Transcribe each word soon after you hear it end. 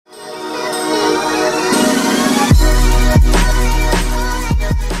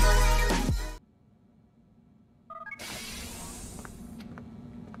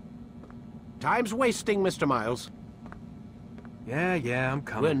Time's wasting, Mr. Miles. Yeah, I'm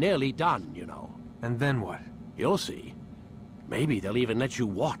coming. We're nearly done, you know. And then what? You'll see. Maybe they'll even let you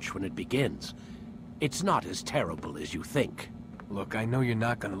watch when it begins. It's not as terrible as you think. Look, I know you're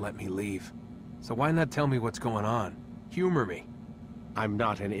not gonna let me leave. So why not tell me what's going on? Humor me. I'm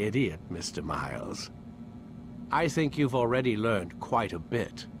not an idiot, Mr. Miles. I think you've already learned quite a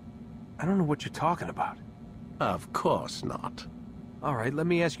bit. I don't know what you're talking about. Of course not. All right, let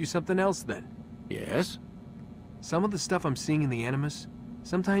me ask you something else then. Yes? Some of the stuff I'm seeing in the Animus,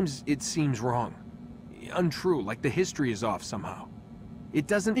 sometimes it seems wrong. Untrue, like the history is off somehow. It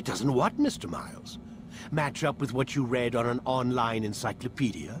doesn't... It doesn't what, Mr. Miles? Match up with what you read on an online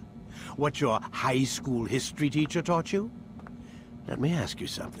encyclopedia? What your high school history teacher taught you? Let me ask you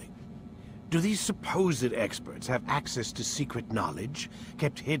something. Do these supposed experts have access to secret knowledge,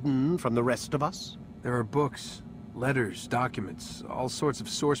 kept hidden from the rest of us? There are books, letters, documents, all sorts of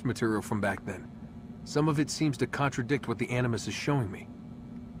source material from back then. Some of it seems to contradict what the Animus is showing me.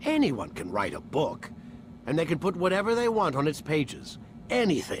 Anyone can write a book, and they can put whatever they want on its pages.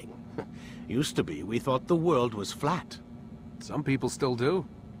 Anything. Used to be, we thought the world was flat. Some people still do.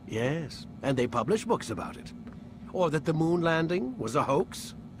 Yes, and they publish books about it. Or that the moon landing was a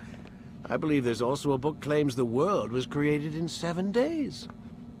hoax. I believe there's also a book claims the world was created in 7 days.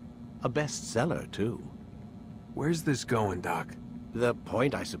 A bestseller, too. Where's this going, Doc? The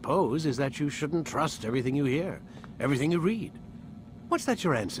point, I suppose, is that you shouldn't trust everything you hear, everything you read. What's that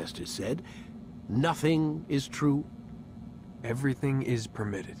your ancestors said? Nothing is true? Everything is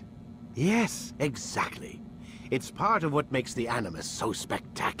permitted. Yes, exactly. It's part of what makes the Animus so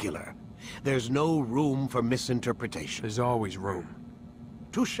spectacular. There's no room for misinterpretation. There's always room.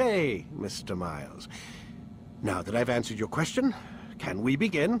 Touché, Mr. Miles. Now that I've answered your question, can we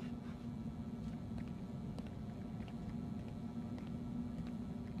begin?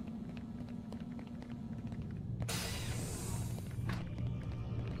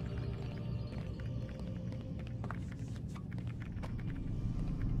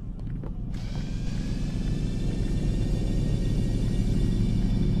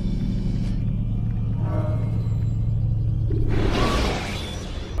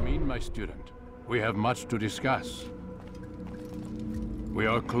 Student, we have much to discuss. We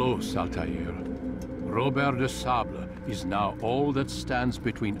are close, Altair. Robert de Sable is now all that stands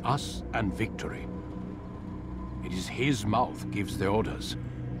between us and victory. It is his mouth gives the orders.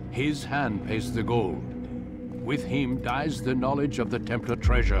 His hand pays the gold. With him dies the knowledge of the Templar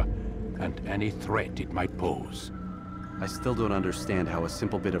treasure and any threat it might pose. I still don't understand how a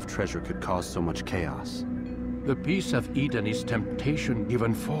simple bit of treasure could cause so much chaos. The piece of Eden is temptation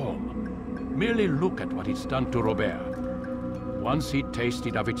given form. Merely look at what it's done to Robert. Once he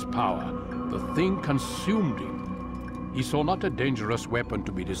tasted of its power, the thing consumed him. He saw not a dangerous weapon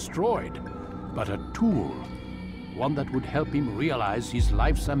to be destroyed, but a tool. One that would help him realize his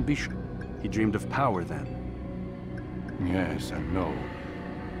life's ambition. He dreamed of power then? Yes and no.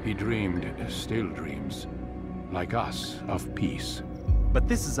 He dreamed, still dreams, like us, of peace. But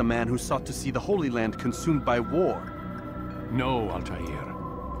this is a man who sought to see the Holy Land consumed by war. No, Altair.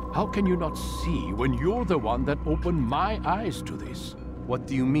 How can you not see when you're the one that opened my eyes to this? What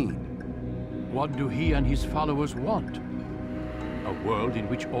do you mean? What do he and his followers want? A world in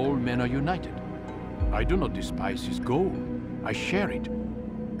which all men are united. I do not despise his goal. I share it.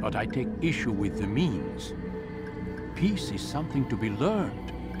 But I take issue with the means. Peace is something to be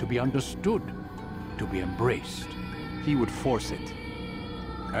learned, to be understood, to be embraced. He would force it.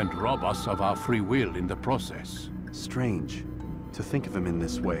 And rob us of our free will in the process. Strange, to think of him in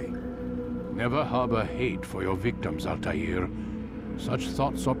this way. Never harbor hate for your victims, Altair. Such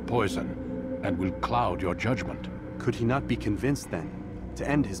thoughts are poison, and will cloud your judgment. Could he not be convinced, then, to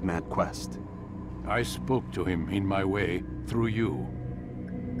end his mad quest? I spoke to him in my way, through you.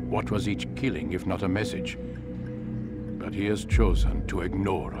 What was each killing, if not a message? But he has chosen to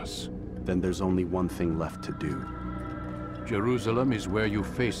ignore us. Then there's only one thing left to do. Jerusalem is where you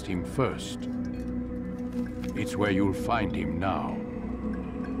faced him first. It's where you'll find him now.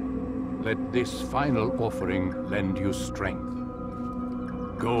 Let this final offering lend you strength.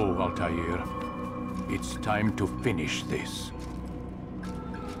 Go, Altair. It's time to finish this.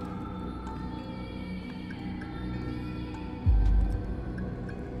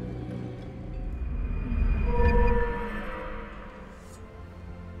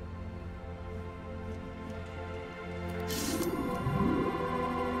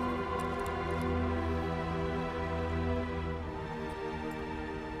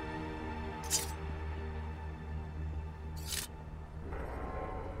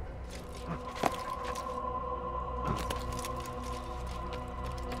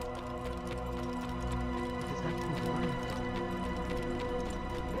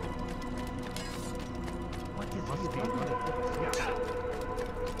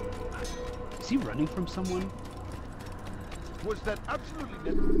 Is he running from someone? Was that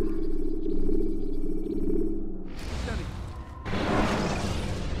absolutely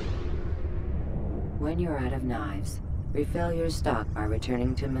When you're out of knives, refill your stock by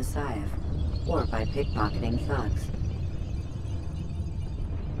returning to Messiah, or by pickpocketing thugs.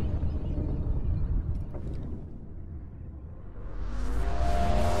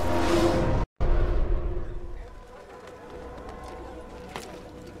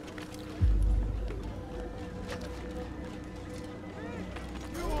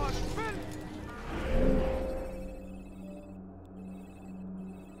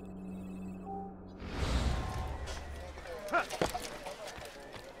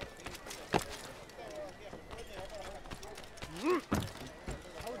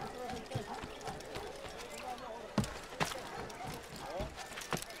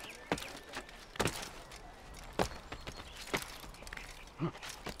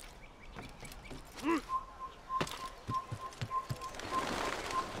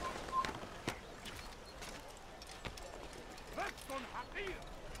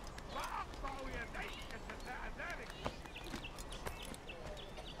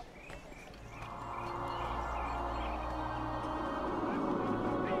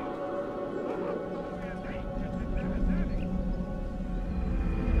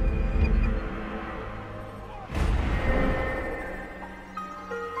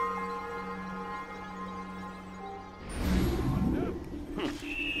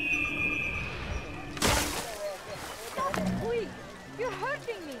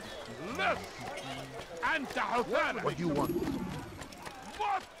 What do you want?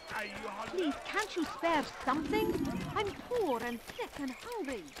 Please, can't you spare something? I'm poor and sick and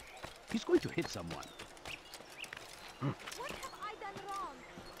hungry. He's going to hit someone. What have I done wrong?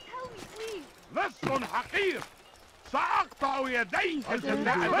 Tell me, please. لص حقير سأقطع يديك Stop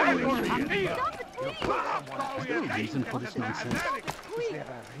it, please. سأقطع Is there a reason for this nonsense? Stop it, please.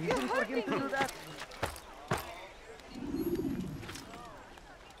 You're hurting me.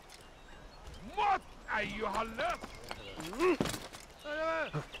 موت أيها اللص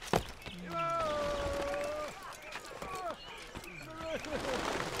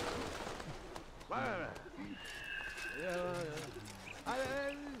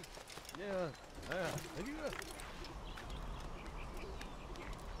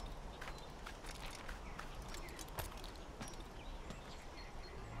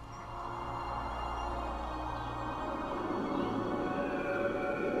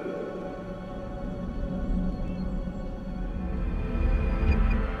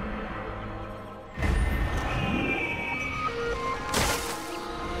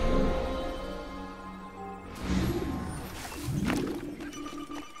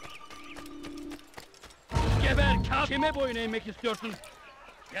Kime boyun eğmek istiyorsun?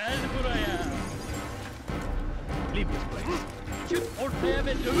 Gel buraya. Leave this place. Çık ortaya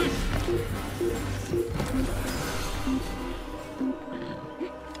ve dövüş.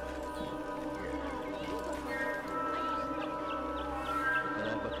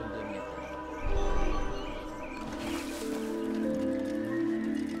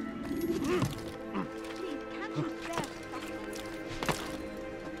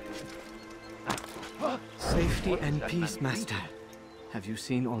 Safety and peace, Master. Have you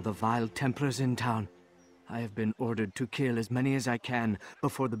seen all the vile Templars in town? I have been ordered to kill as many as I can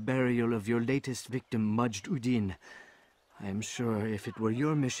before the burial of your latest victim, Majd Udin. I am sure if it were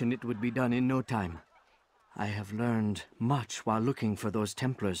your mission, it would be done in no time. I have learned much while looking for those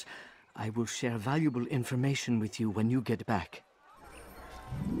Templars. I will share valuable information with you when you get back.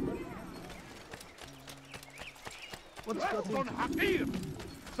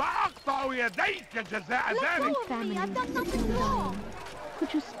 سأقطع يديك جزاء ذلك. Family, I've done nothing wrong.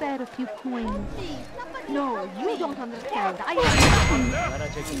 Could you spare a few coins? No, you don't understand.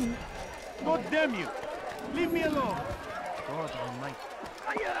 God damn you! Leave me alone! God almighty.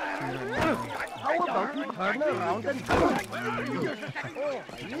 How about you turn around and go?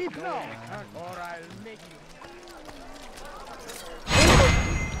 Leave now, or I'll make you.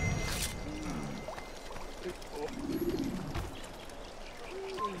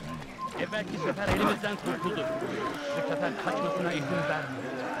 Evvelki sefer elimizden kurtuldu. Bu sefer kaçmasına izin vermiyor.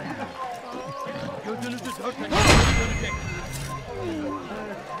 Gözünüzü dört açın görecek.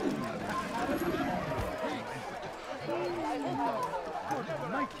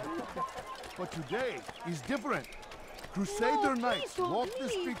 But today is different. Crusader Knights walk the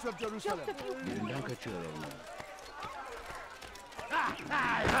streets of Jerusalem. Birinden kaçıyor onlar.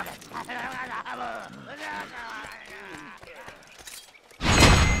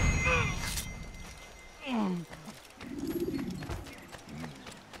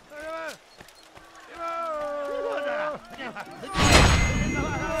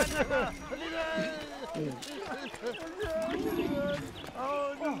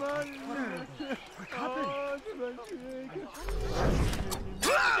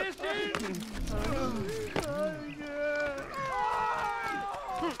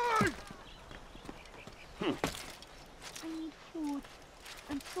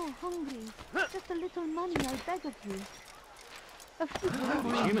 so hungry. Just a little money, I beg of you. A few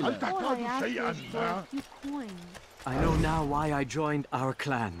coins. All I ask is for a few coins. I know now why I joined our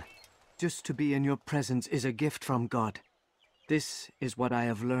clan. Just to be in your presence is a gift from God. This is what I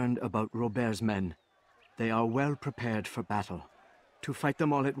have learned about Robert's men. They are well prepared for battle. To fight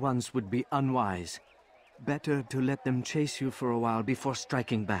them all at once would be unwise. Better to let them chase you for a while before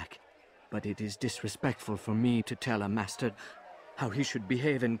striking back. But it is disrespectful for me to tell a master how he should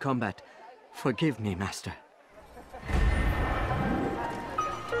behave in combat. Forgive me, master.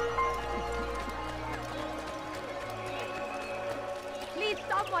 Please,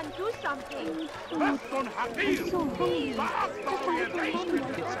 someone do something.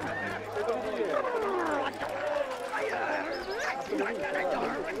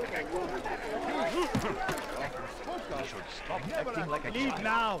 Leave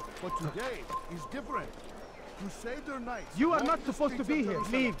now. But today is different. Crusader Knights. You are not supposed to be here.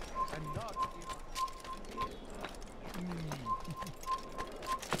 Leave. And not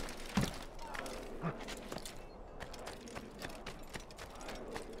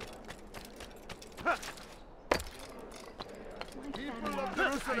People of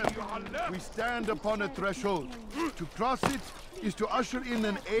Jerusalem, we stand upon a threshold. To cross it is to usher in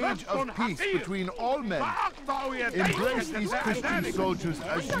an age of peace between all men. Embrace these Christian soldiers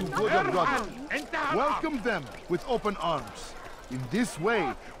as you would a brother. Welcome them with open arms. In this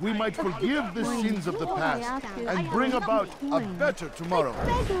way, we might forgive the sins of the past and bring about a better tomorrow.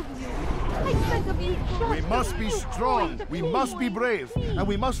 We must be strong, we must be brave, and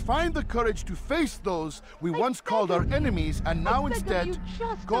we must find the courage to face those we once called our enemies and now instead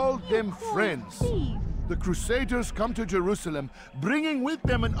call them friends. The Crusaders come to Jerusalem, bringing with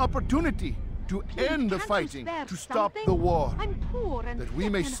them an opportunity to end the fighting, to stop the war. That we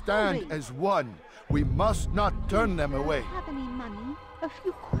may stand as one, we must not turn them away. Have any money? A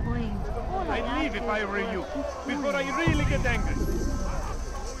few coins. I'd leave if I were you, before I really get angry.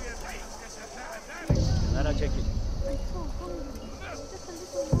 Let her check it. I'm so hungry. Just a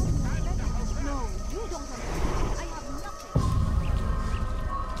little money. No, you don't understand. I have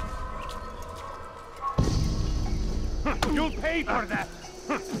nothing. You'll pay for that!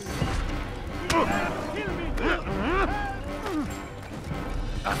 Kill me!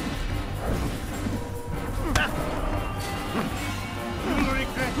 You'll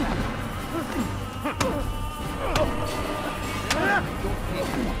regret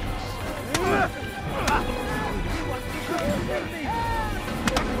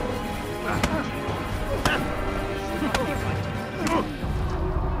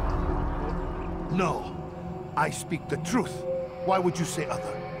No, I speak the truth. Why would you say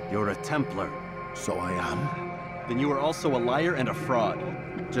other? You're a Templar. So I am. Then you are also a liar and a fraud,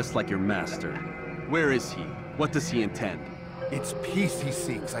 just like your master. Where is he? What does he intend? It's peace he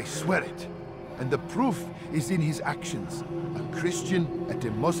seeks, I swear it. And the proof is in his actions. A Christian at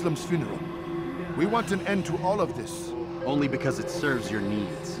a Muslim's funeral. We want an end to all of this. Only because it serves your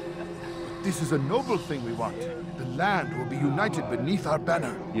needs. This is a noble thing we want. The land will be united beneath our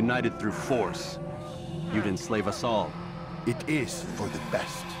banner. United through force. You'd enslave us all. It is for the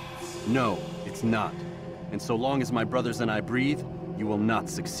best. No, it's not. And so long as my brothers and I breathe, you will not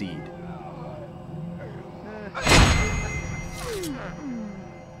succeed.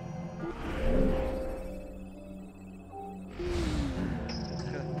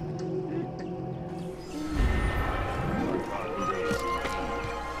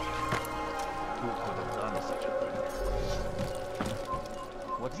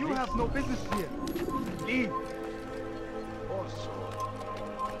 you have no business here. Leave.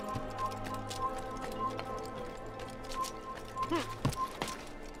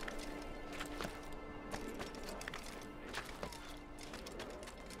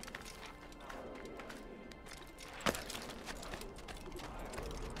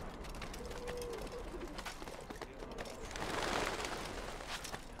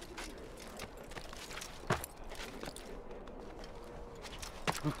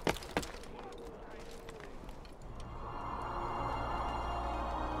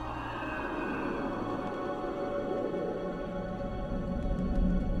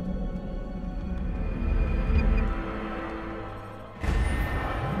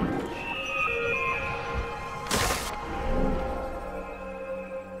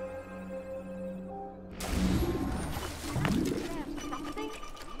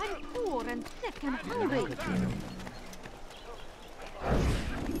 And sick and hungry.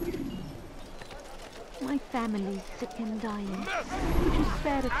 My family's sick and dying. Could you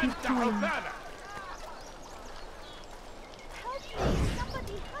spare a few coins? Help me!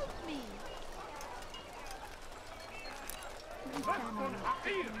 Somebody help me! My family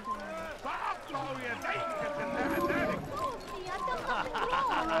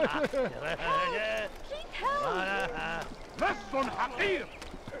لص حقير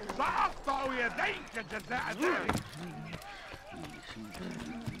سأقطع يديك جزاء ذلك.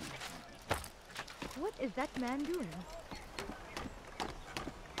 What is that man doing?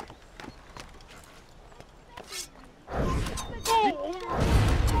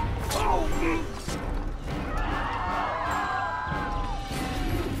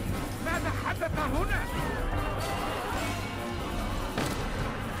 ماذا حدث هنا؟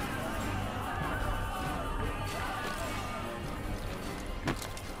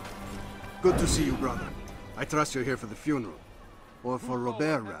 Good to see you, brother. I trust you're here for the funeral. Or for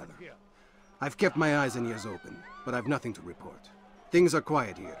Robert, rather. I've kept my eyes and ears open, but I've nothing to report. Things are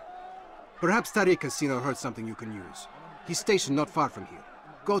quiet here. Perhaps Tariq has seen or heard something you can use. He's stationed not far from here.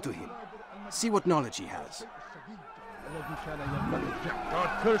 Go to him. See what knowledge he has. God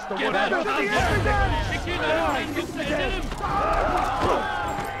curse the one.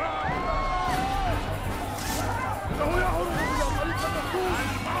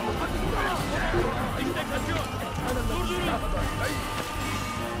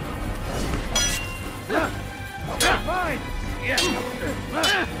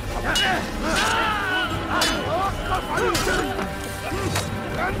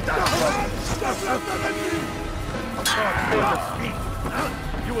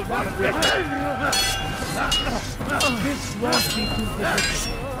 You will not break. This won't be too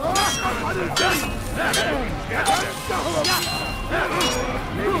difficult.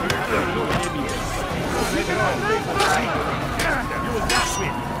 You will not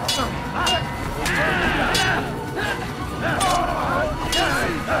win.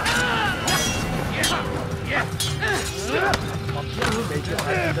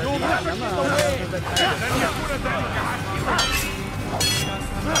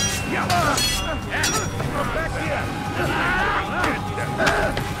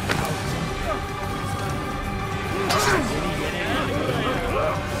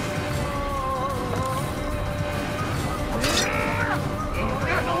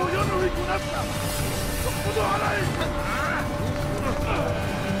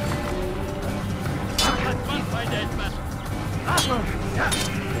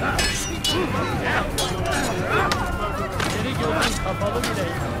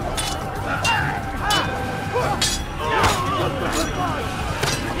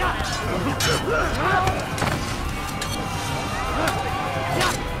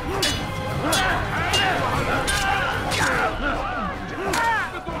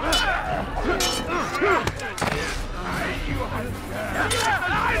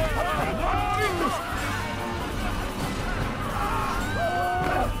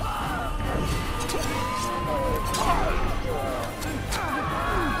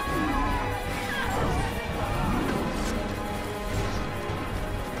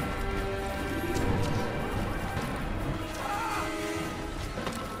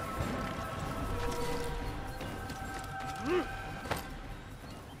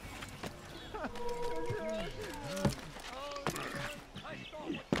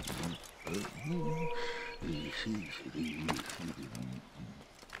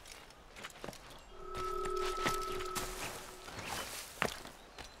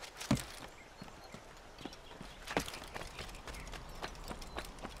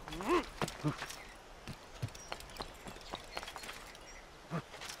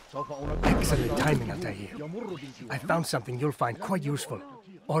 Excellent timing, Altair. I found something you'll find quite useful.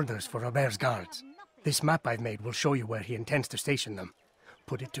 Orders for Robert's guards. This map I've made will show you where he intends to station them.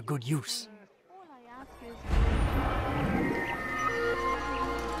 Put it to good use.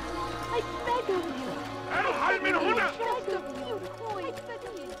 I beg of you! I beg of you! I beg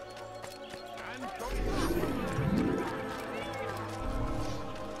of you!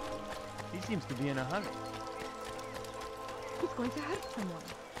 He seems to be in a hurry. He's going to hurt someone.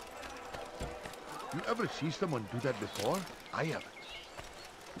 You ever see someone do that before? I haven't.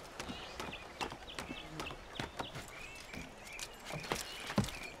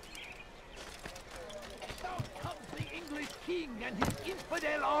 The English king and his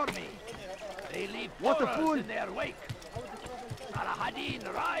infidel army. They leave horrors in their wake. Saladin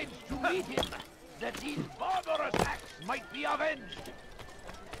rides to meet him, that these barbarous acts might be avenged.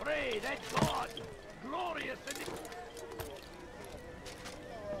 Pray that God, glorious in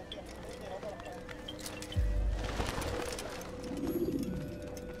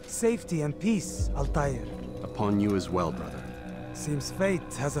Safety and peace, Altair. Upon you as well, brother. Seems fate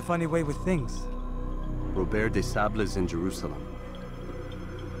has a funny way with things. Robert Désilets is in Jerusalem.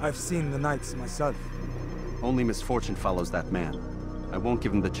 I've seen the knights myself. Only misfortune follows that man. I won't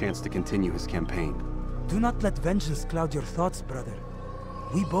give him the chance to continue his campaign. Do not let vengeance cloud your thoughts, brother.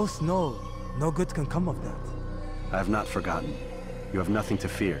 We both know no good can come of that. I have not forgotten. You have nothing to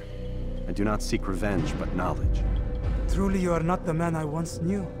fear. I do not seek revenge, but knowledge. Truly, you are not the man I once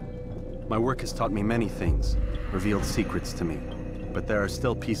knew. My work has taught me many things, revealed secrets to me. But there are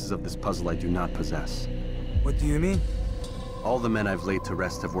still pieces of this puzzle I do not possess. What do you mean? All the men I've laid to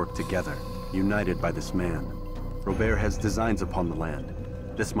rest have worked together, united by this man. Robert has designs upon the land.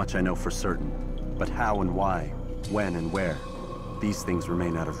 This much I know for certain. But how and why, when and where, these things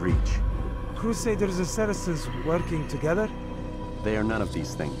remain out of reach. Crusaders and Saracens working together? They are none of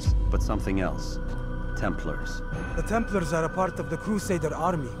these things, but something else. Templars. The Templars are a part of the Crusader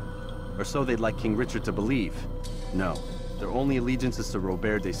army. Or so they'd like King Richard to believe. No, their only allegiance is to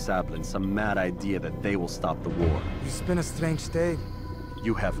Robert Désilets and some mad idea that they will stop the war. You spin a strange tale.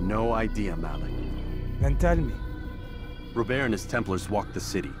 You have no idea, Malik. Then tell me. Robert and his Templars walked the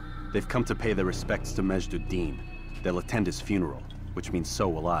city. They've come to pay their respects to Majd-ud-Din. They'll attend his funeral, which means so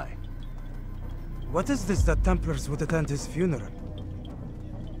will I. What is this that Templars would attend his funeral?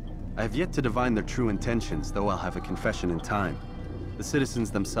 I have yet to divine their true intentions, though I'll have a confession in time. The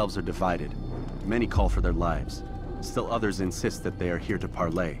citizens themselves are divided. Many call for their lives. Still others insist that they are here to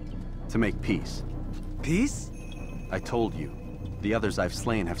parley, to make peace. Peace? I told you. The others I've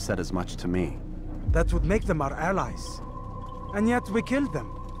slain have said as much to me. That would make them our allies. And yet we killed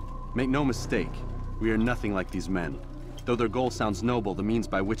them. Make no mistake, we are nothing like these men. Though their goal sounds noble, the means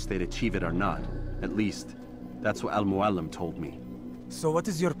by which they'd achieve it are not. At least, that's what Al-Mualim told me. So what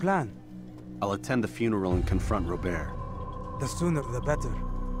is your plan? I'll attend the funeral and confront Robert. The sooner the better.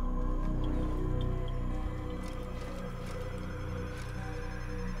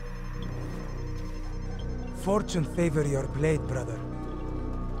 Fortune favor your blade, brother.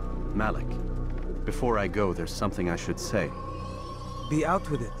 Malik, before I go, there's something I should say. Be out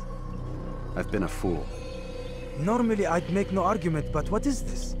with it. I've been a fool. Normally I'd make no argument, but what is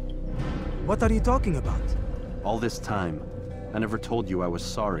this? What are you talking about? All this time, I never told you I was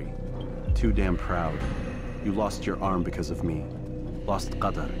sorry. Too damn proud. You lost your arm because of me. Lost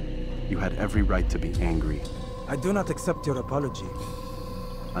Qadar. You had every right to be angry. I do not accept your apology.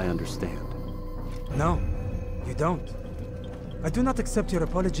 I understand. No, you don't. I do not accept your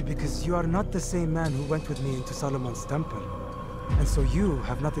apology because you are not the same man who went with me into Solomon's temple. And so you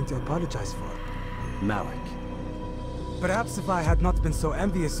have nothing to apologize for. Malik. Perhaps if I had not been so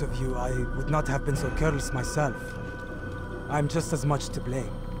envious of you, I would not have been so careless myself. I'm just as much to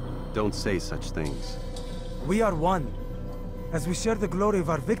blame. Don't say such things. We are one. As we share the glory of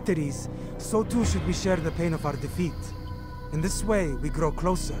our victories, so too should we share the pain of our defeat. In this way, we grow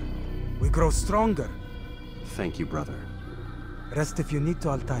closer. We grow stronger. Thank you, brother. Rest if you need to,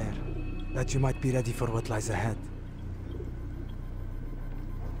 Altair, that you might be ready for what lies ahead.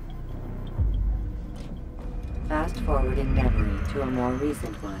 Fast forward in memory to a more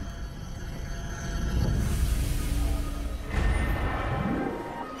recent one.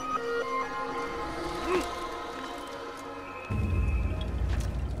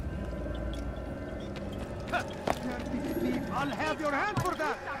 I'll have your hand for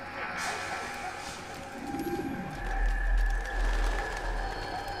that!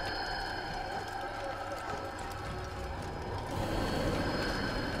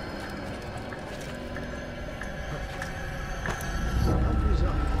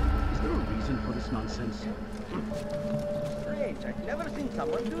 For this nonsense. Strange, I've never seen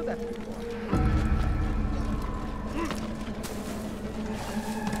someone do that before.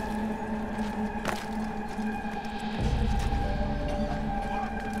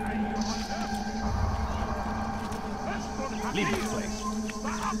 Leave this place.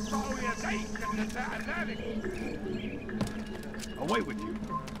 Away with you.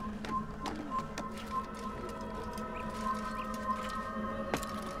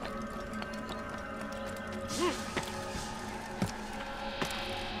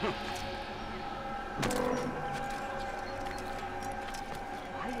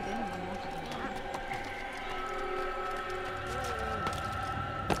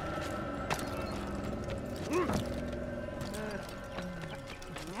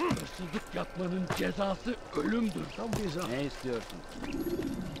 Hırsızlık yapmanın cezası ölümdür. Ne istiyorsun?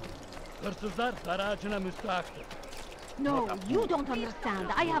 Hırsızlar dar ağacına müstahaktır. No, you don't understand.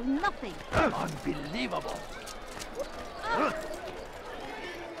 I have nothing. Unbelievable.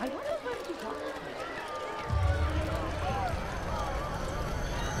 I wonder where you got it.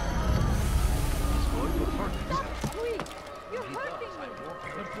 It's going to hurt us. Stop, please. You're hurting me.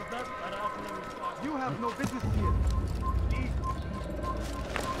 Hırsızlar dar ağacına müstahaktır. You have no business here.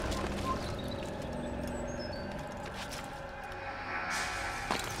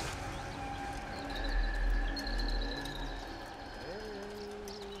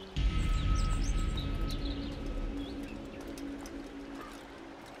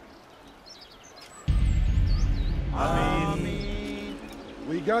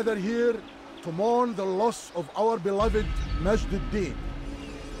 gather here to mourn the loss of our beloved Majd-ud-Din.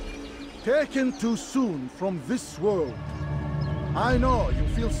 Taken too soon from this world. I know you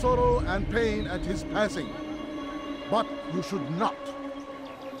feel sorrow and pain at his passing, but you should not.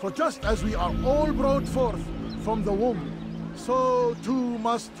 For just as we are all brought forth from the womb, so too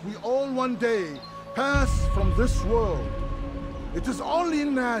must we all one day pass from this world. It is only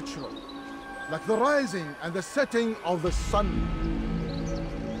natural, like the rising and the setting of the sun.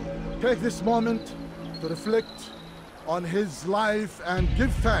 Take this moment to reflect on his life and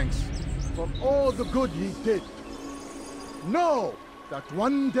give thanks for all the good he did. Know that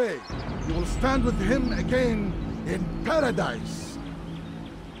one day you will stand with him again in paradise.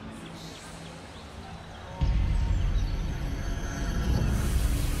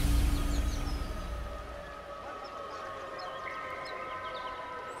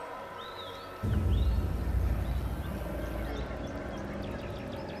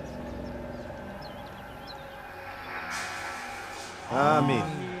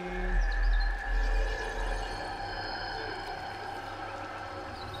 Amen.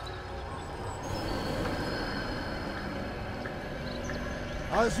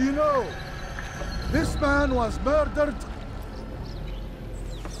 As you know, this man was murdered.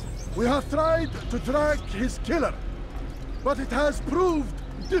 We have tried to track his killer, but it has proved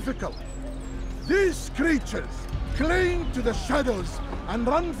difficult. These creatures cling to the shadows and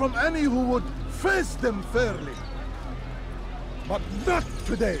run from any who would face them fairly. But not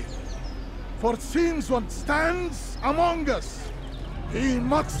today, for it seems one stands among us. He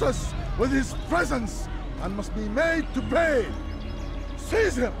mocks us with his presence and must be made to pay.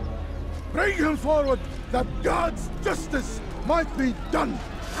 Seize him! Bring him forward that God's justice might be done!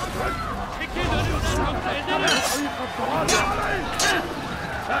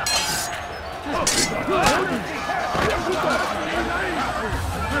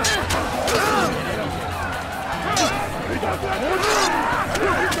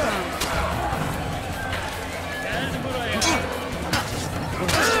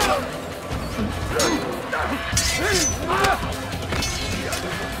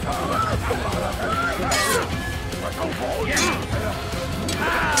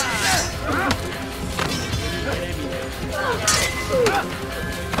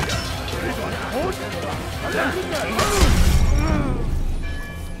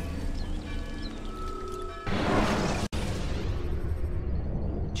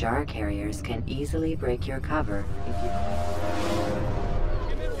 Jar carriers can easily break your cover if you...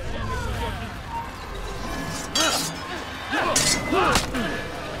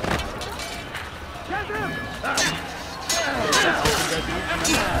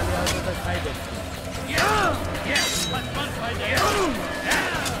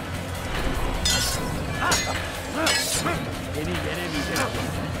 Beni yenemeyeceksin.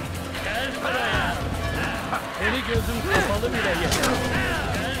 Gel buraya. Seni gözüm kapalı bile yeter.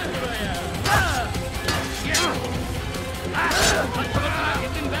 Gel buraya. Kaçmasına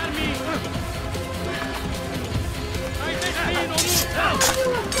izin vermeyin. Kaybetmeyin onu.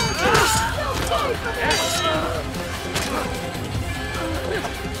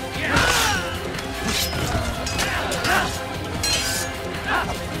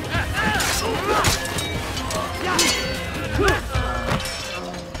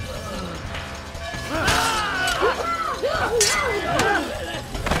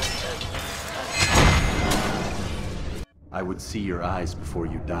 I would see your eyes before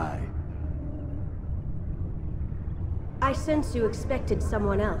you die. I sense you expected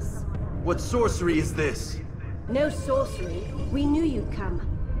someone else. What sorcery is this? No sorcery. We knew you'd come.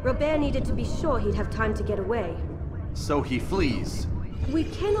 Robert needed to be sure he'd have time to get away. So he flees. We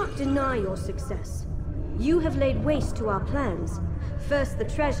cannot deny your success. You have laid waste to our plans. First the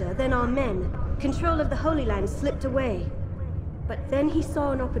treasure, then our men. Control of the Holy Land slipped away. But then he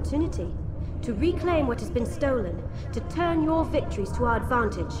saw an opportunity. To reclaim what has been stolen. To turn your victories to our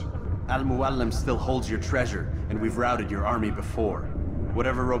advantage. Al-Muallim still holds your treasure, and we've routed your army before.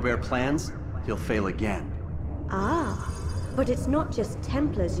 Whatever Robert plans, he'll fail again. Ah, but it's not just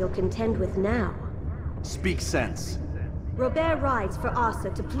Templars you'll contend with now. Speak sense. Robert rides for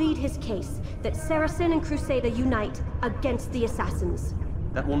Asa to plead his case that Saracen and Crusader unite against the Assassins.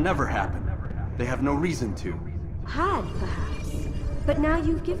 That will never happen. They have no reason to. Had, perhaps. But now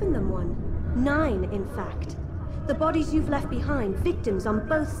you've given them one. 9, in fact. The bodies you've left behind, victims on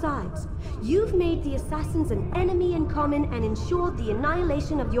both sides. You've made the Assassins an enemy in common and ensured the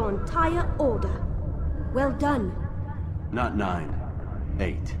annihilation of your entire order. Well done. Not 9.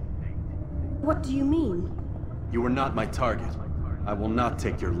 8. What do you mean? You were not my target. I will not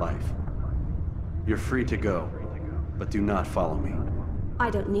take your life. You're free to go, but do not follow me. I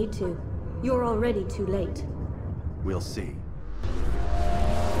don't need to. You're already too late. We'll see.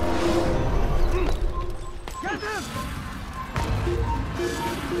 Get him!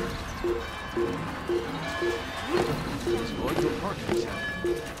 He's going to hurt himself.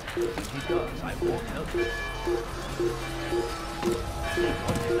 If he does, I won't help him.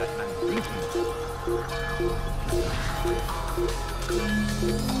 What is that man thinking?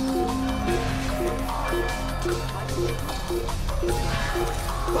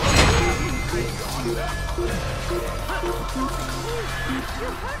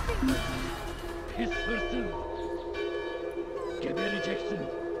 His person. Gebereceksin.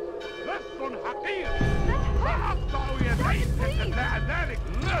 لست حقير. سأقطع يديك تتبع ذلك.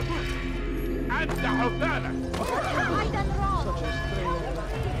 أنت حثالك.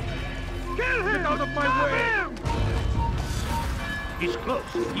 Kill him! Get out of my way! He's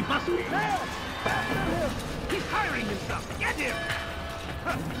close. He must be. He's hiring himself. Get him!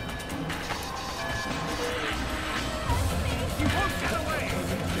 He won't get away!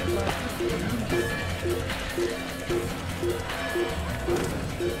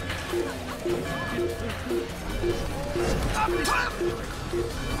 Stop this!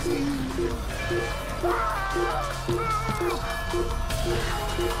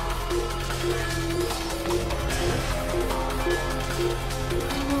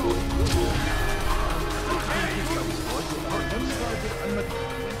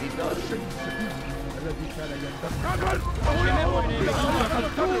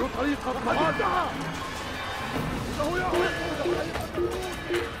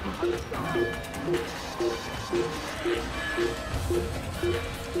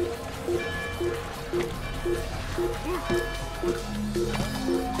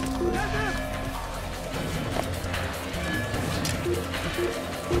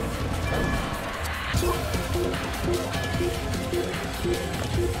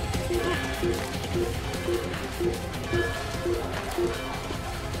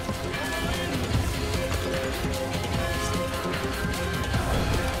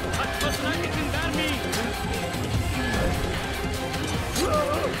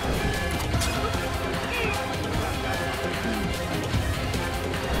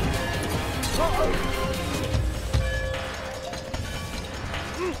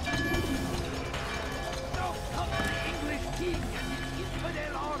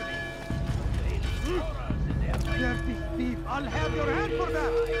 I'll have your hand for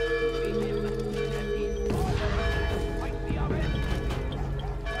that!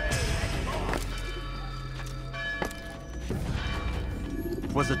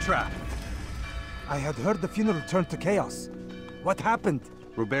 It was a trap. I had heard the funeral turned to chaos. What happened?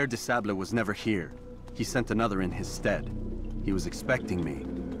 Robert Désilets was never here. He sent another in his stead. He was expecting me.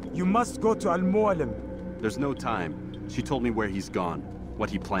 You must go to Al-Mualim. There's no time. She told me where he's gone, what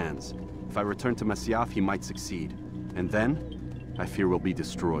he plans. If I return to Masyaf, he might succeed. And then, I fear we'll be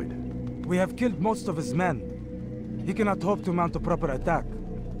destroyed. We have killed most of his men. He cannot hope to mount a proper attack.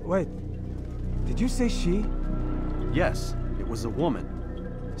 Wait, did you say she? Yes, it was a woman.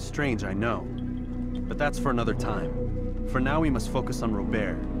 Strange, I know. But that's for another time. For now, we must focus on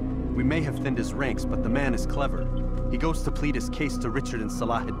Robert. We may have thinned his ranks, but the man is clever. He goes to plead his case to Richard and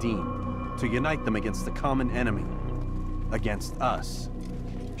Salah ad-Din, to unite them against the common enemy. Against us.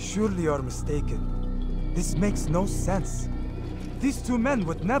 Surely you're mistaken. This makes no sense. These two men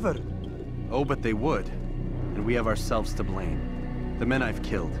would never... Oh, but they would. And we have ourselves to blame. The men I've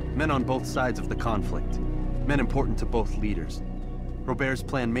killed, men on both sides of the conflict. Men important to both leaders. Robert's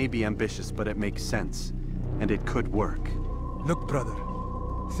plan may be ambitious, but it makes sense. And it could work. Look, brother.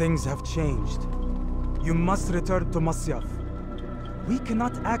 Things have changed. You must return to Masyaf. We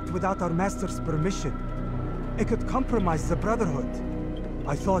cannot act without our master's permission. It could compromise the Brotherhood.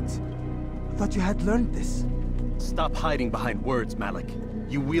 I thought you had learned this. Stop hiding behind words, Malik.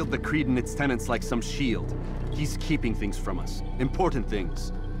 You wield the creed and its tenets like some shield. He's keeping things from us. Important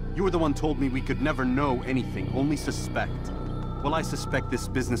things. You were the one told me we could never know anything, only suspect. Well, I suspect this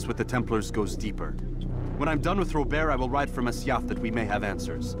business with the Templars goes deeper. When I'm done with Robert, I will ride for Masyaf that we may have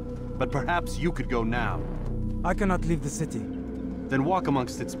answers. But perhaps you could go now. I cannot leave the city. Then walk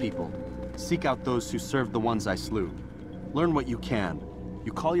amongst its people. Seek out those who served the ones I slew. Learn what you can.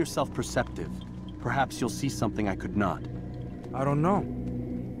 You call yourself perceptive. Perhaps you'll see something I could not. I don't know.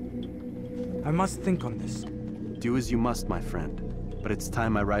 I must think on this. Do as you must, my friend. But it's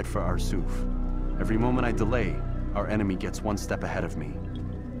time I ride for Arsuf. Every moment I delay, our enemy gets one step ahead of me.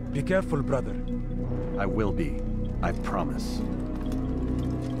 Be careful, brother. I will be. I promise.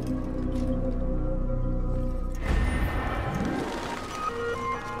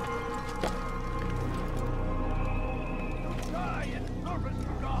 Try and surface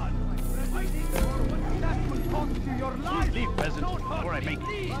your life! Leave, peasant, Don't hurt before I me, make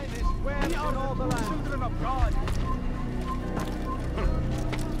please! We are all the children of God!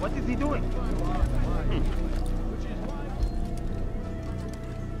 What is he doing?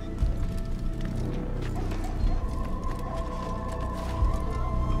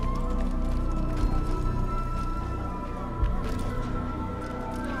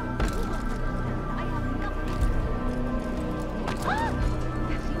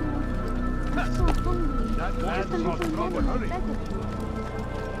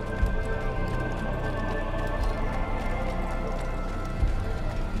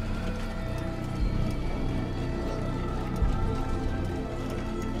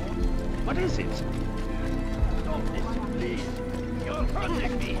 What is it? Stop this, please! You're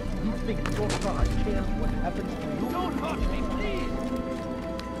hurting me! You think your God cares what happens to you? Don't hurt me, please!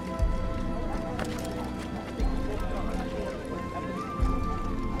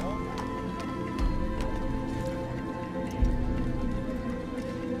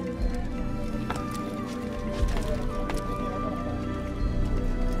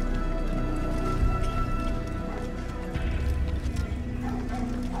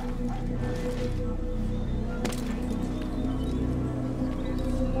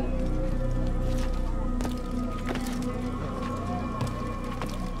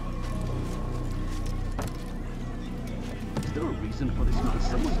 Is there a reason for this man?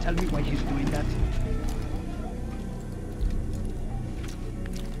 Someone tell me why he's doing that.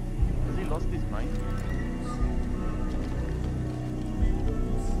 Has he lost his mind?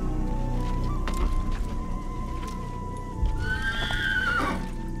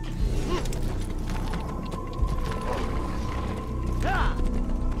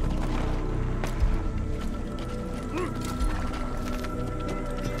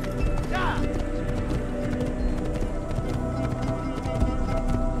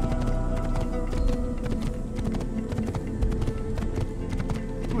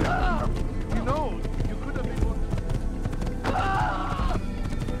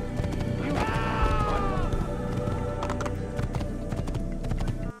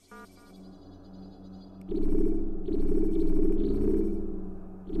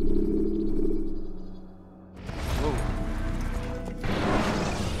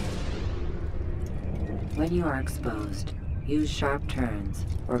 When you are exposed, use sharp turns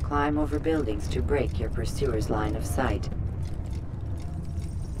or climb over buildings to break your pursuer's line of sight.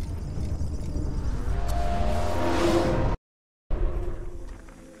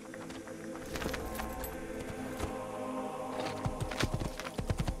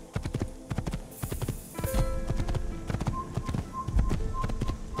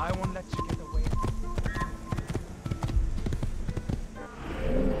 I won't let you get away.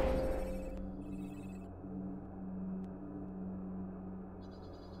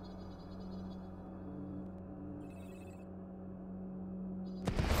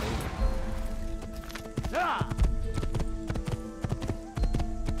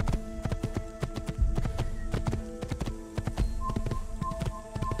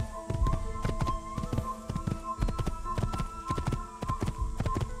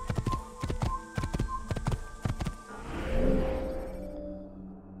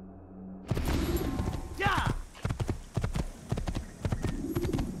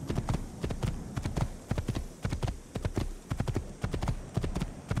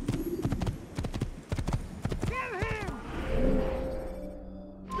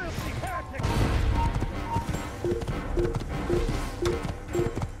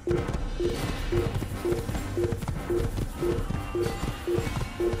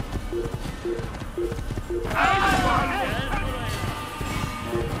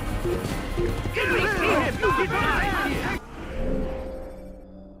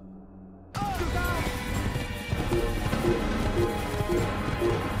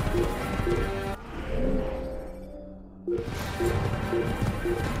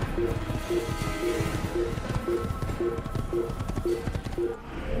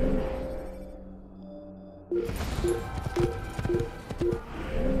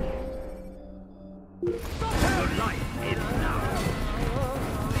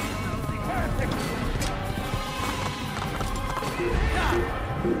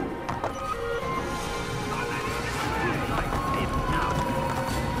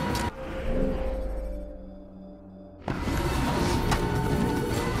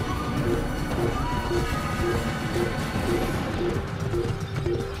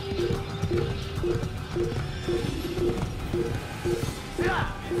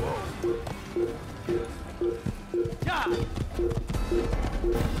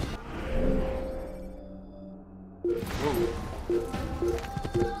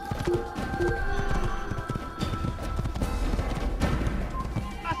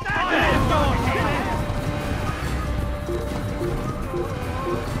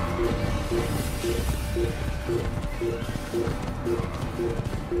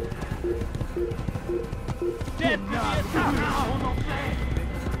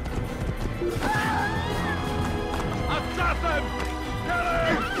 Assassin! Kill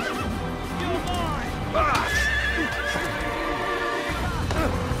him! You're mine!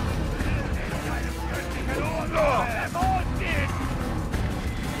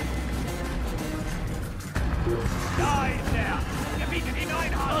 Die there! Defeated in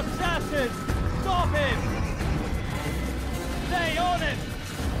 900! Assassin! Stop him! Stay on him!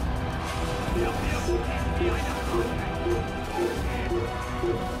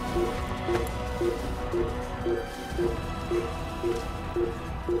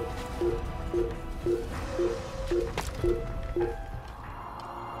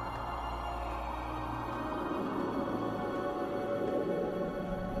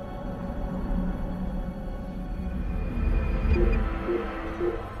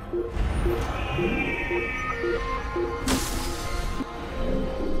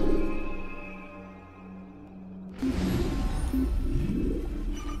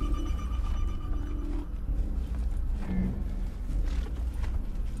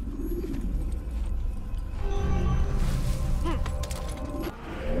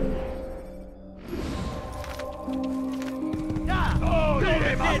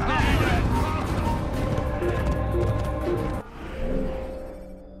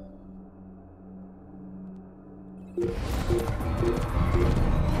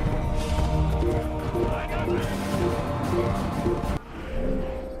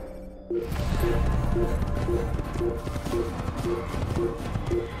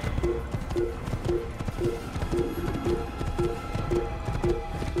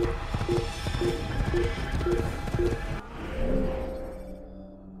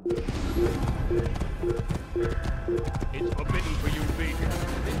 It's forbidden for you, Baker.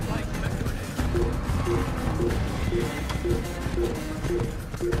 It's like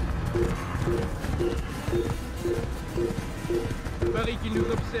Il paraît qu'il nous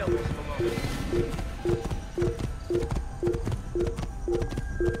observe en ce moment.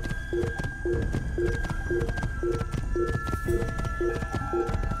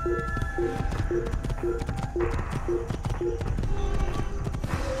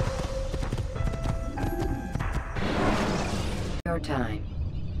 Your time.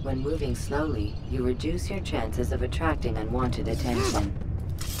 When moving slowly, you reduce your chances of attracting unwanted attention.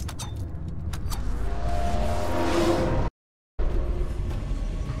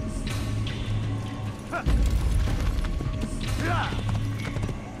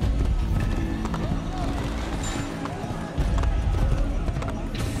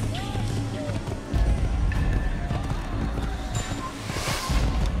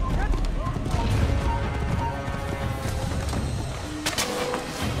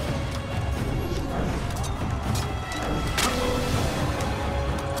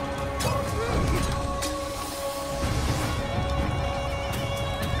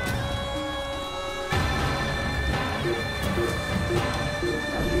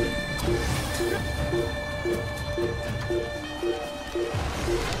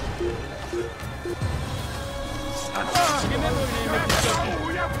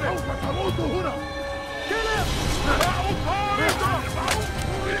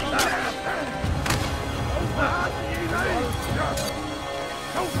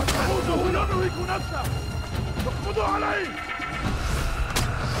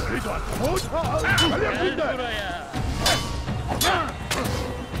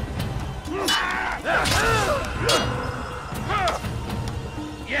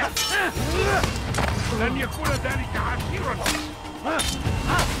 لن يكون ذلك عسيرا.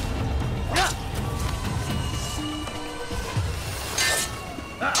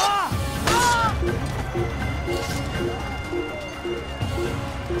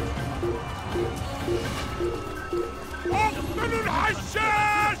 اقتلوا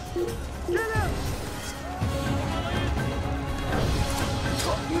الحشاش!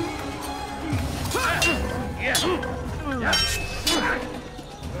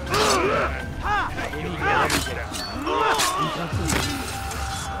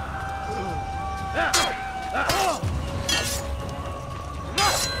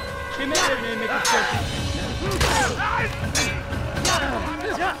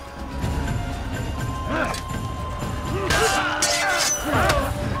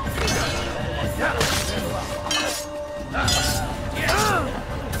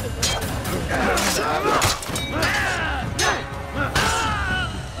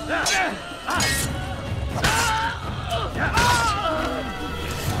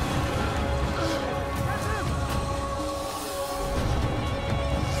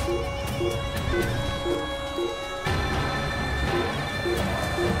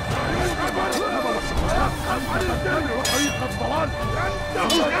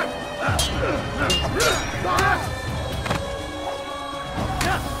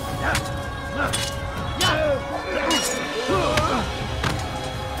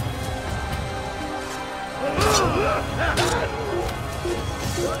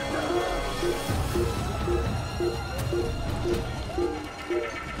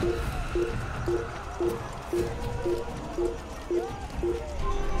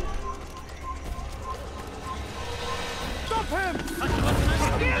 Stop him!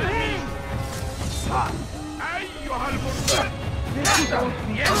 Kill him! أيها المرتد!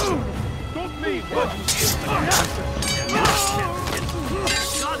 Stop me!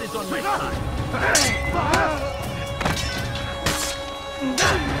 God is on my side!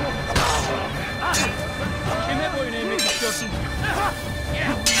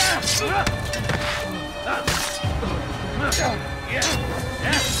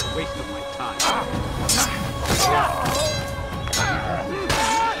 Waste of my time.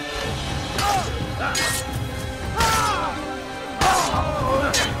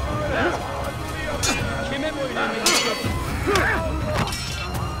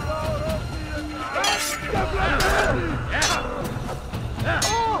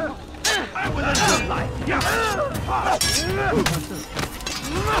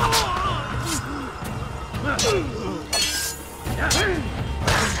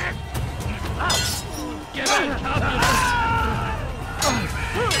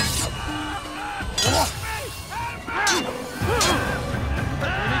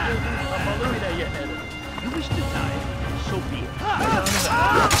 You wish to die, so be it.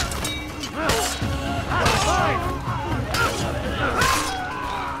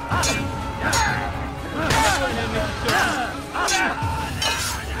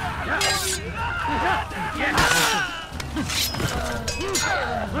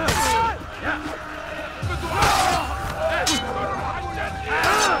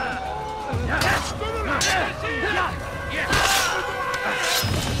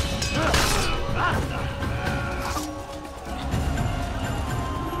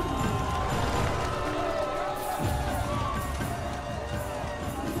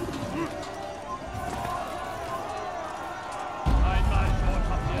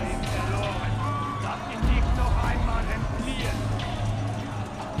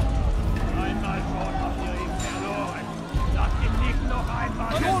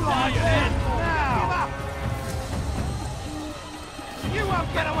 You won't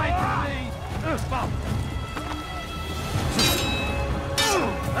get away from me!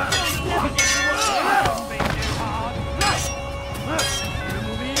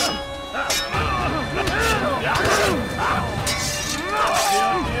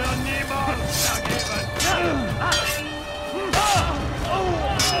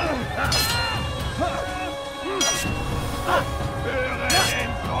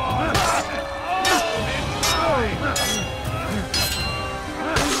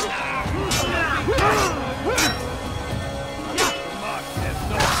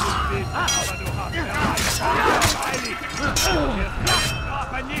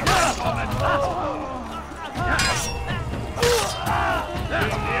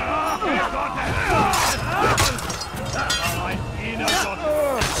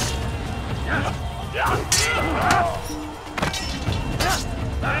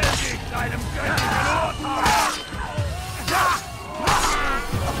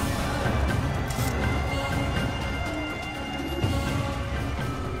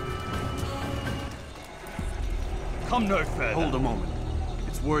 Come no further. Hold a moment.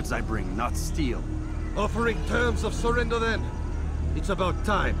 It's words I bring, not steel. Offering terms of surrender then? It's about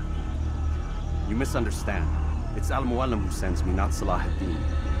time. You misunderstand. It's Al-Mualim who sends me, not Salah ad-Din.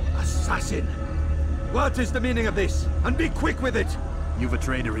 Assassin! What is the meaning of this? And be quick with it! You've a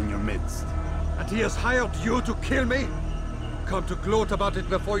traitor in your midst. And he has hired you to kill me? Come to gloat about it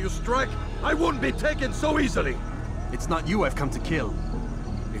before you strike? I won't be taken so easily! It's not you I've come to kill.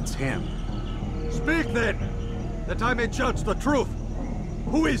 It's him. Speak then! That I may judge the truth!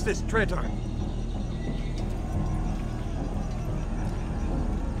 Who is this traitor?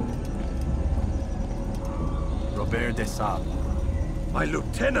 Robert Desab. My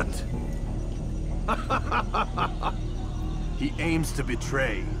lieutenant! He aims to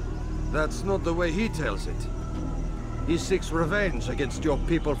betray. That's not the way he tells it. He seeks revenge against your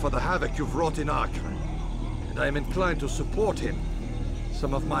people for the havoc you've wrought in Acre. And I am inclined to support him.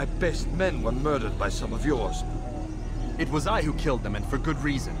 Some of my best men were murdered by some of yours. It was I who killed them, and for good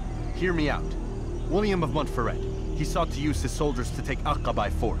reason. Hear me out. William of Montferrat. He sought to use his soldiers to take Acre by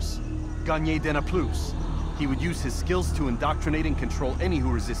force. Gagné de Naplouse. He would use his skills to indoctrinate and control any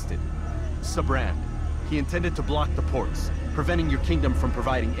who resisted. Sabrand. He intended to block the ports, preventing your kingdom from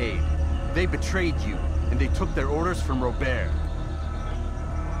providing aid. They betrayed you, and they took their orders from Robert.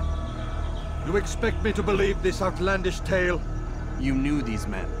 You expect me to believe this outlandish tale? You knew these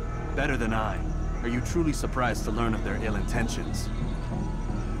men, better than I. Are you truly surprised to learn of their ill intentions?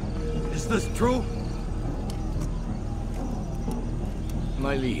 Is this true?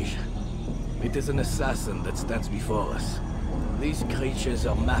 My liege, it is an assassin that stands before us. These creatures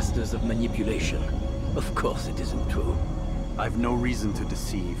are masters of manipulation. Of course it isn't true. I've no reason to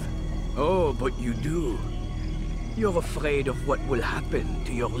deceive. Oh, but you do. You're afraid of what will happen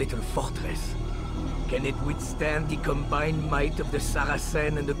to your little fortress. Can it withstand the combined might of the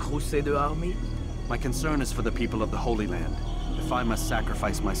Saracen and the Crusader army? My concern is for the people of the Holy Land. If I must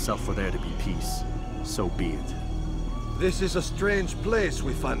sacrifice myself for there to be peace, so be it. This is a strange place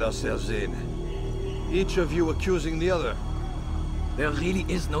we find ourselves in. Each of you accusing the other. There really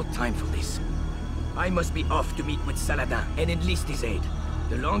is no time for this. I must be off to meet with Saladin and enlist his aid.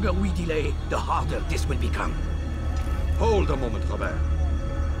 The longer we delay, the harder this will become. Hold a moment, Robert.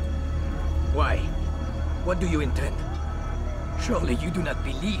 Why? What do you intend? Surely you do not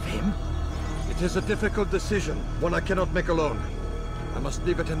believe him? It is a difficult decision, one I cannot make alone. I must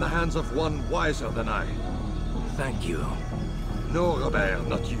leave it in the hands of one wiser than I. Thank you. No, Robert,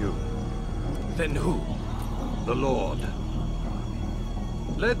 not you. Then who? The Lord.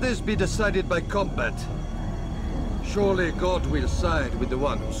 Let this be decided by combat. Surely God will side with the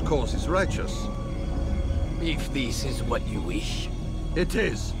one whose cause is righteous. If this is what you wish. It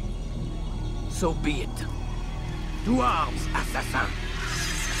is. So be it. To arms, assassin!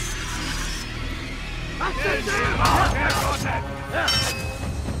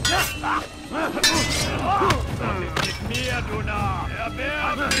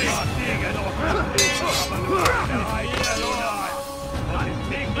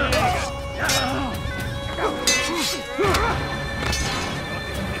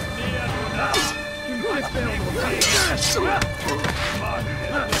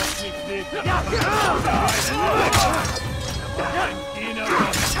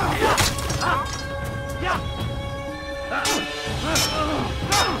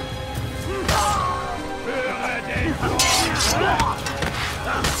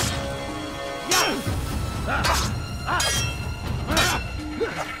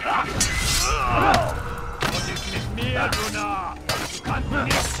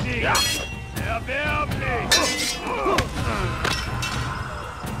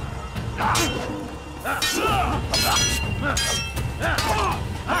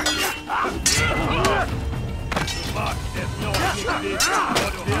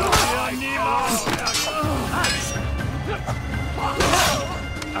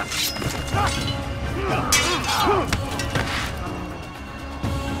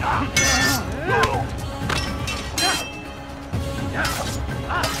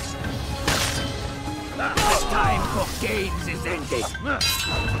 The time for games is ended.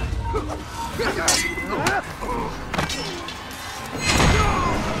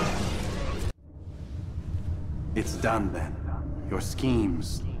 It's done then. Your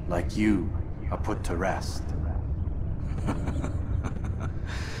schemes, like you, are put to rest.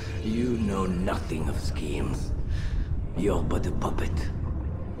 You know nothing of schemes. You're but a puppet.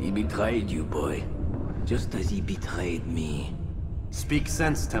 He betrayed you, boy. Just as he betrayed me. Speak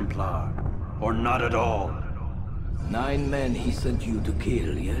sense, Templar. Or not at all. 9 men he sent you to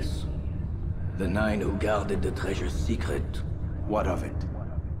kill, yes? The 9 who guarded the treasure's secret. What of it?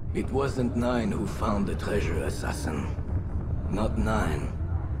 It wasn't 9 who found the treasure, assassin. Not 9,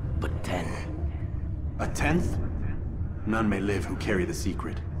 but 10. A 10th? None may live who carry the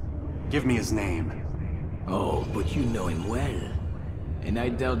secret. Give me his name. Oh, but you know him well. And I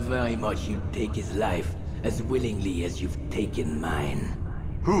doubt very much you'd take his life as willingly as you've taken mine.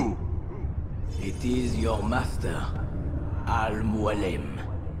 Who? It is your master, Al-Mualim.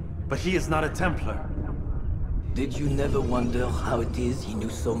 But he is not a Templar. Did you never wonder how it is he knew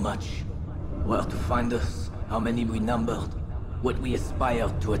so much? Where to find us, how many we numbered, what we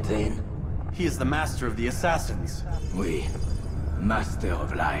aspired to attain? He is the master of the assassins. Oui, master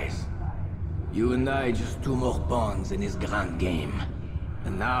of lies. You and I just 2 more pawns in his grand game.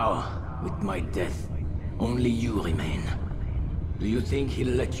 And now, with my death, only you remain. Do you think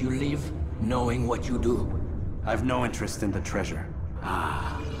he'll let you live, knowing what you do? I've no interest in the treasure.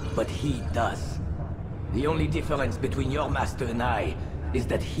 Ah, but he does. The only difference between your master and I is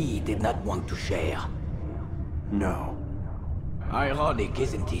that he did not want to share. No. Ironic,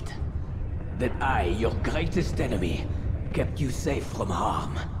 isn't it? That I, your greatest enemy, kept you safe from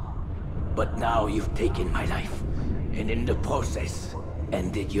harm. But now you've taken my life, and in the process,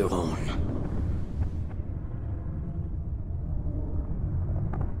 ended your own.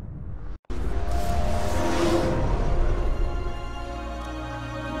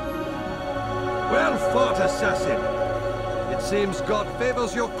 seems God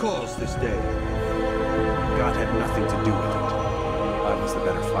favors your cause this day. God had nothing to do with it. I was the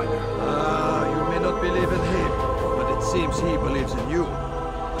better fighter. Ah, you may not believe in him, but it seems he believes in you.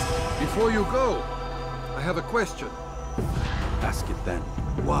 Before you go, I have a question. Ask it then.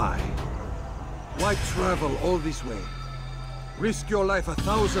 Why? Why travel all this way? Risk your life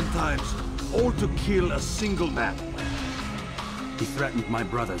 1,000 times, all to kill a single man. He threatened my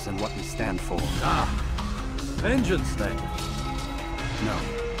brothers and what we stand for. Ah, vengeance then? No,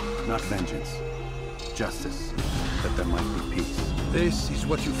 not vengeance. Justice, that there might be peace. This is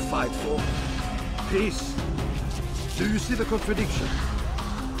what you fight for? Peace? Do you see the contradiction?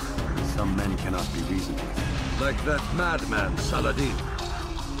 Some men cannot be reasoned with. Like that madman, Saladin.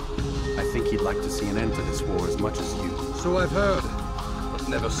 I think he'd like to see an end to this war as much as you. So I've heard, but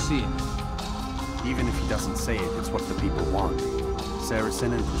never seen. Even if he doesn't say it, it's what the people want.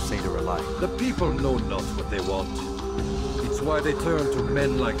 Saracen and Crusader alike. The people know not what they want. It's why they turn to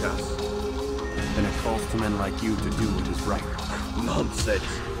men like us. Then it falls to men like you to do what is right. Nonsense.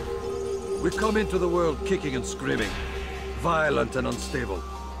 We come into the world kicking and screaming, violent and unstable.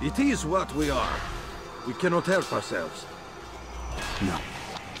 It is what we are. We cannot help ourselves. No.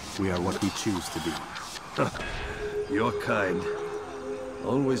 We are what we choose to be. Your kind.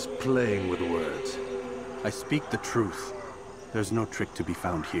 Always playing with words. I speak the truth. There's no trick to be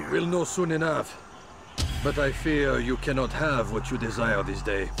found here. We'll know soon enough. But I fear you cannot have what you desire this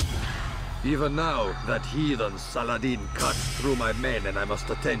day. Even now, that heathen Saladin cuts through my men and I must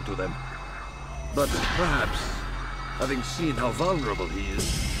attend to them. But perhaps, having seen how vulnerable he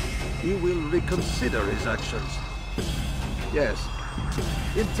is, he will reconsider his actions. Yes,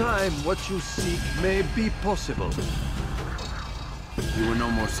 in time, what you seek may be possible. You were no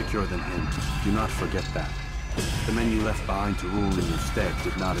more secure than him. Do not forget that. The men you left behind to rule in your stead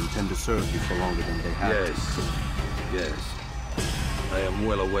did not intend to serve you for longer than they had to. Yes. I am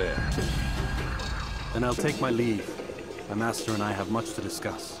well aware. Then I'll take my leave. My master and I have much to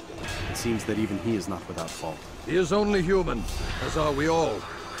discuss. It seems that even he is not without fault. He is only human, as are we all.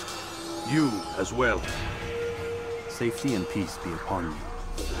 You as well. Safety and peace be upon you.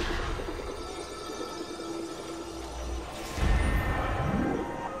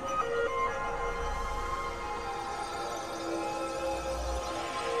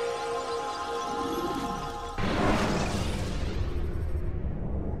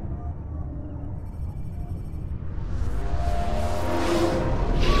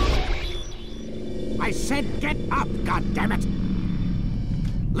 I said get up, goddammit!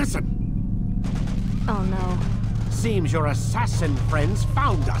 Listen! Oh no. Seems your assassin friends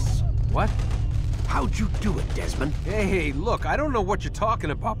found us. What? How'd you do it, Desmond? Hey, look, I don't know what you're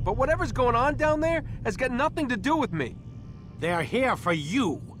talking about, but whatever's going on down there has got nothing to do with me. They're here for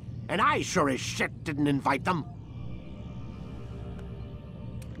you, and I sure as shit didn't invite them.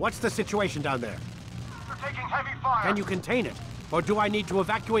 What's the situation down there? They're taking heavy fire. Can you contain it? Or do I need to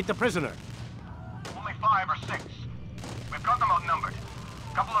evacuate the prisoner? Only 5 or 6. We've got them outnumbered.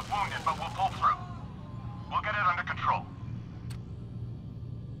 Couple of wounded, but we'll pull through. We'll get it under control.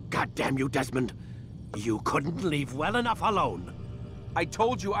 God damn you, Desmond. You couldn't leave well enough alone. I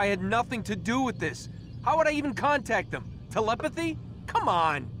told you I had nothing to do with this. How would I even contact them? Telepathy? Come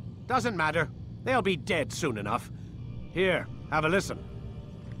on. Doesn't matter. They'll be dead soon enough. Here, have a listen.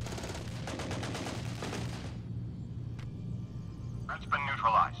 It's been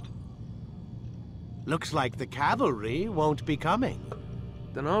neutralized. Looks like the cavalry won't be coming.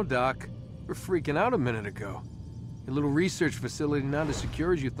 Dunno, Doc. We're freaking out a minute ago. Your little research facility not as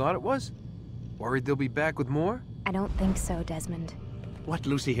secure as you thought it was? Worried they'll be back with more? I don't think so, Desmond. What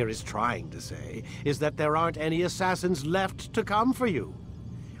Lucy here is trying to say is that there aren't any assassins left to come for you.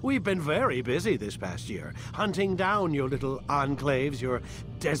 We've been very busy this past year, hunting down your little enclaves, your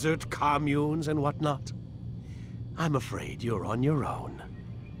desert communes and whatnot. I'm afraid you're on your own.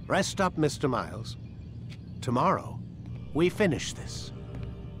 Rest up, Mr. Miles. Tomorrow, we finish this.